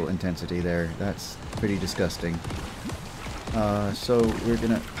supernatural intensity there. That's pretty disgusting. So we're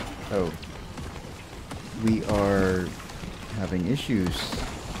gonna... Oh. We are having issues.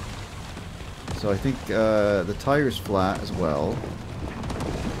 So I think the tire's flat as well.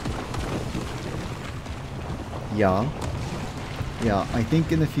 Yeah. Yeah, I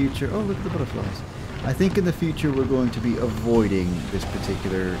think in the future... Oh, look at the butterflies. I think in the future we're going to be avoiding this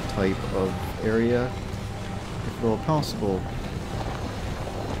particular type of area, if at all possible.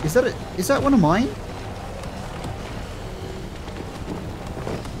 Is that one of mine?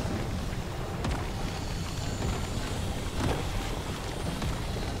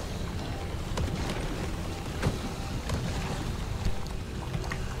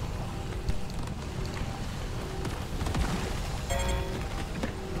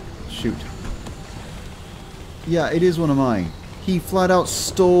 Shoot. Yeah, it is one of mine. He flat out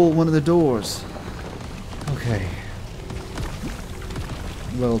stole one of the doors. Okay.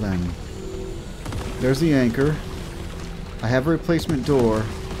 Well then. There's the anchor. I have a replacement door.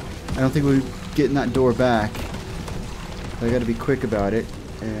 I don't think we're getting that door back. I gotta be quick about it.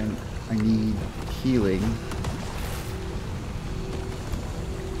 And I need healing.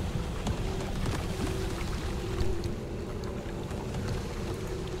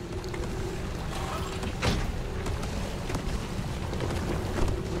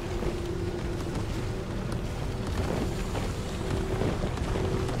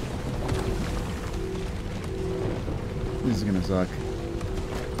 This is gonna suck.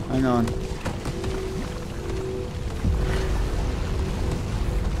 Hang on.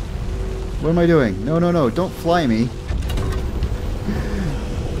 What am I doing? No, no, no. Don't fly me.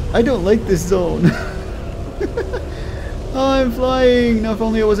 I don't like this zone. Oh, I'm flying. Now if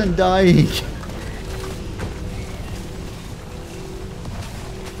only I wasn't dying.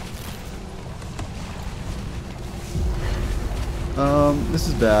 This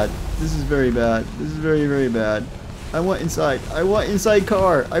is bad. This is very bad. This is very, very bad. I want inside. I want inside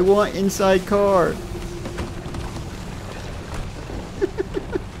car. I want inside car.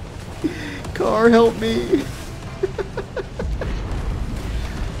 Car, help me.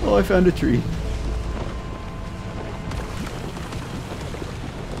 Oh, I found a tree.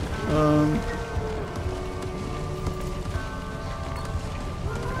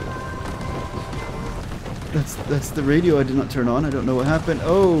 That's the radio I did not turn on. I don't know what happened.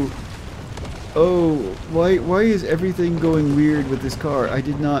 Oh, why is everything going weird with this car? I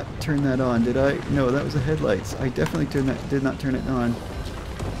did not turn that on, did I? No, that was the headlights. I definitely did not turn it on.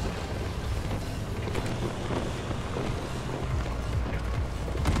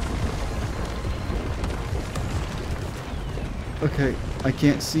 Okay, I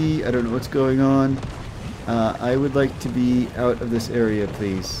can't see. I don't know what's going on. I would like to be out of this area,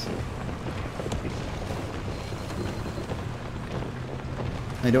 please.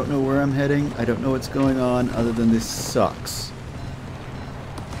 I don't know where I'm heading. I don't know what's going on other than this sucks.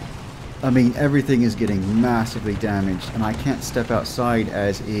 I mean, everything is getting massively damaged and I can't step outside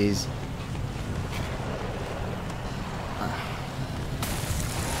as is.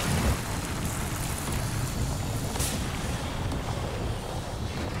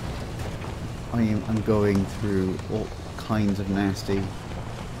 I'm going through all kinds of nasty.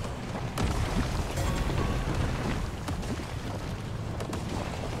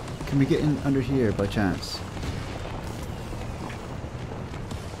 Can we get in under here by chance?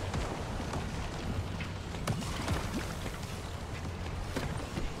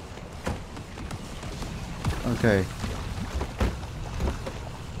 Okay.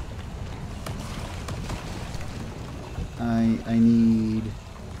 I need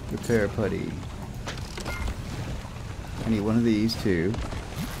repair putty. I need one of these too.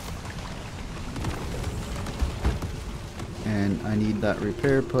 And I need that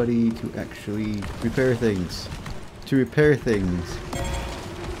repair putty to actually repair things. To repair things.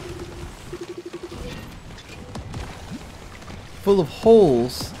 Full of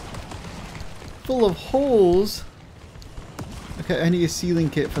holes. Full of holes. Okay, I need a sealing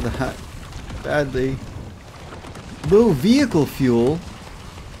kit for the hat. Badly. Low vehicle fuel.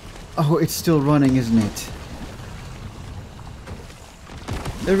 Oh, it's still running, isn't it?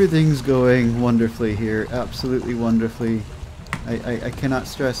 Everything's going wonderfully here. Absolutely wonderfully. I cannot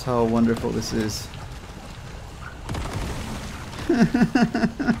stress how wonderful this is.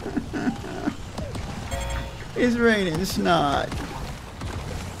 It's raining snot.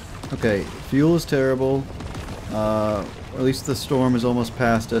 Okay, fuel is terrible. At least the storm is almost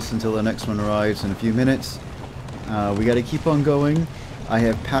past us until the next one arrives in a few minutes. We gotta keep on going. I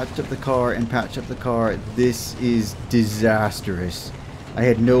have patched up the car and patched up the car. This is disastrous. I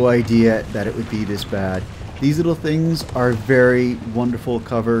had no idea that it would be this bad. These little things are very wonderful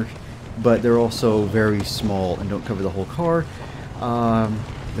cover, but they're also very small and don't cover the whole car.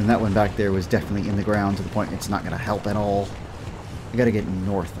 Then that one back there was definitely in the ground to the point it's not going to help at all. I got to get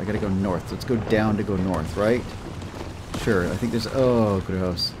north. I got to go north. Let's go down to go north, right? Sure. I think there's... Oh,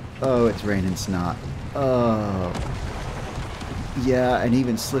 gross. Oh, it's raining snot. Oh. Yeah, and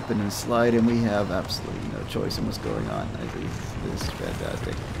even slipping and sliding, we have absolutely no choice in what's going on. This is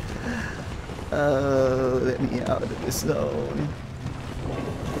fantastic. Let me out of this zone.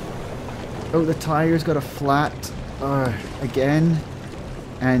 Oh, the tire's got a flat again,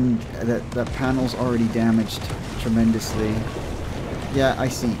 and that panel's already damaged tremendously. Yeah, I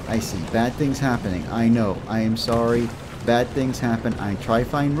see. Bad things happening. I know. I am sorry. Bad things happen. I try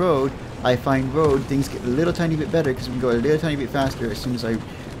find road. I find road. Things get a little tiny bit better because we can go a little tiny bit faster as soon as I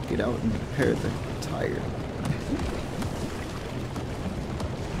get out and repair the tire.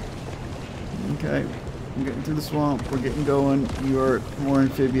 Okay, I'm getting through the swamp. We're getting going. You are more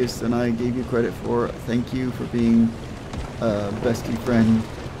amphibious than I gave you credit for. Thank you for being a bestie friend.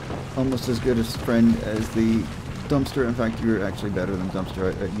 Almost as good a friend as the dumpster. In fact, you're actually better than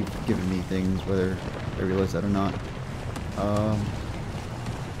dumpster. You've given me things, whether I realize that or not.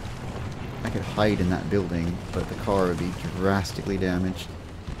 I could hide in that building, but the car would be drastically damaged.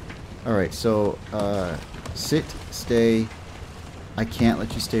 Alright, so, sit, stay. I can't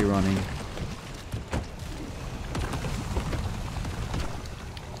let you stay running.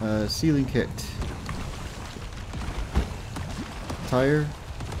 Sealing kit. Tire.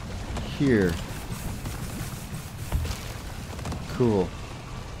 Here. Cool.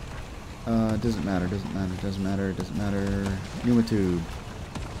 Doesn't matter, doesn't matter, doesn't matter, doesn't matter. Pneuma tube.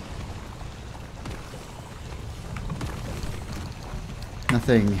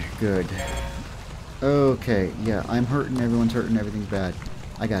 Nothing good. Okay, yeah, I'm hurting, everyone's hurting, everything's bad.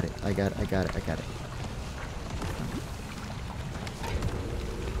 I got it, I got it, I got it, I got it.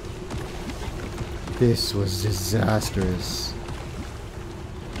 This was disastrous.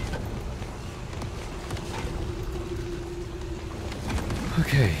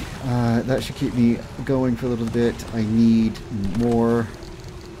 Okay, that should keep me going for a little bit. I need more.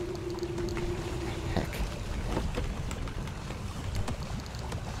 Heck.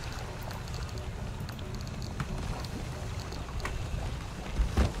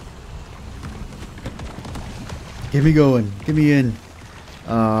 Get me going. Get me in.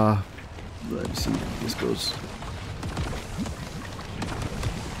 Let's see how this goes.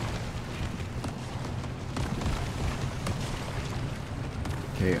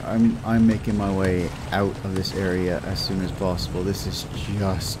 Okay, I'm making my way out of this area as soon as possible. This is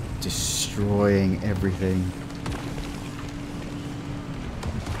just destroying everything.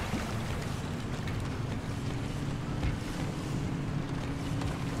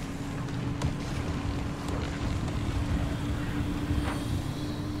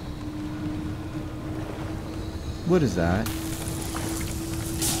 What is that?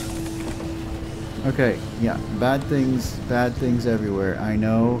 Okay, yeah, bad things everywhere. I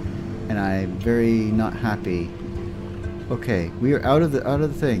know, and I'm very not happy. Okay, we are out of the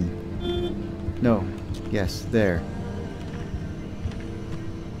thing. No, yes, there.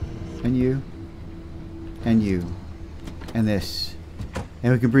 And you, and you, and this,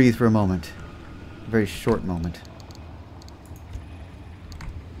 and we can breathe for a moment, a very short moment.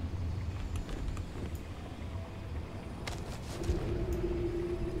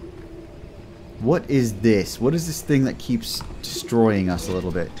 What is this? What is this thing that keeps destroying us a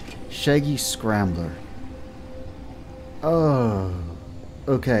little bit? Shaggy Scrambler. Oh.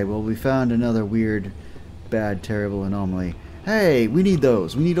 Okay, well we found another weird, bad, terrible anomaly. Hey, we need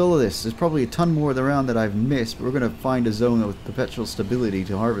those. We need all of this. There's probably a ton more around that I've missed, but we're going to find a zone with perpetual stability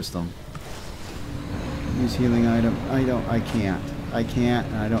to harvest them. Use healing item. I can't. I can't,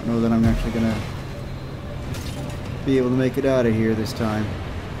 and I don't know that I'm actually going to be able to make it out of here this time.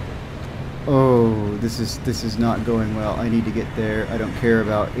 Oh, this is not going well. I need to get there. I don't care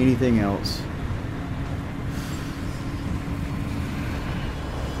about anything else.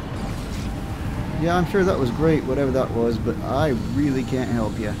 Yeah, I'm sure that was great, whatever that was, but I really can't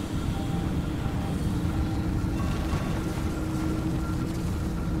help you.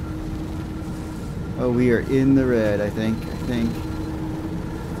 Oh, we are in the red, I think.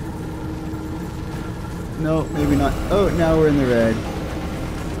 No, maybe not. Oh, now we're in the red.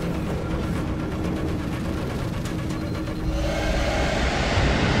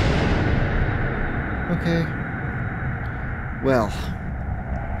 Okay. Well,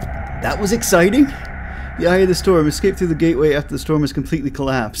 that was exciting. The eye of the storm. Escape through the gateway after the storm has completely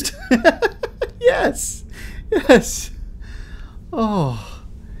collapsed. Yes! Yes! Oh.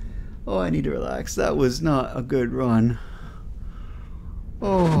 Oh, I need to relax. That was not a good run.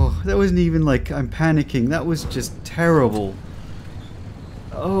 Oh, that wasn't even like I'm panicking. That was just terrible.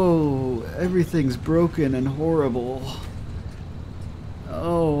 Oh, everything's broken and horrible.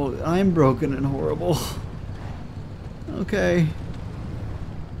 Oh, I'm broken and horrible. Okay.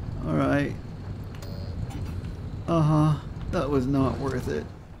 Alright. Uh-huh. That was not worth it.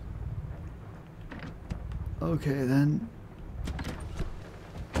 Okay, then.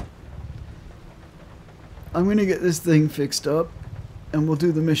 I'm gonna get this thing fixed up, and we'll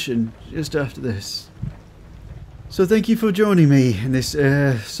do the mission just after this. So thank you for joining me in this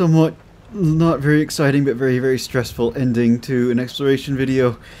somewhat not very exciting but very, very stressful ending to an exploration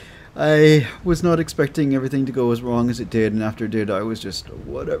video. I was not expecting everything to go as wrong as it did, and after it did, I was just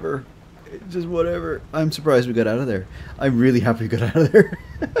whatever. Just whatever. I'm surprised we got out of there. I'm really happy we got out of there.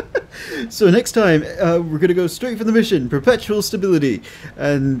 So next time, we're going to go straight for the mission, Perpetual Stability,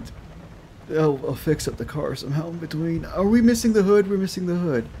 and I'll fix up the car somehow in between. Are we missing the hood? We're missing the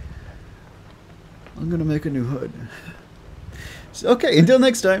hood. I'm going to make a new hood. So, okay, until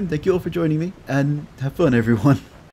next time, thank you all for joining me, and have fun, everyone.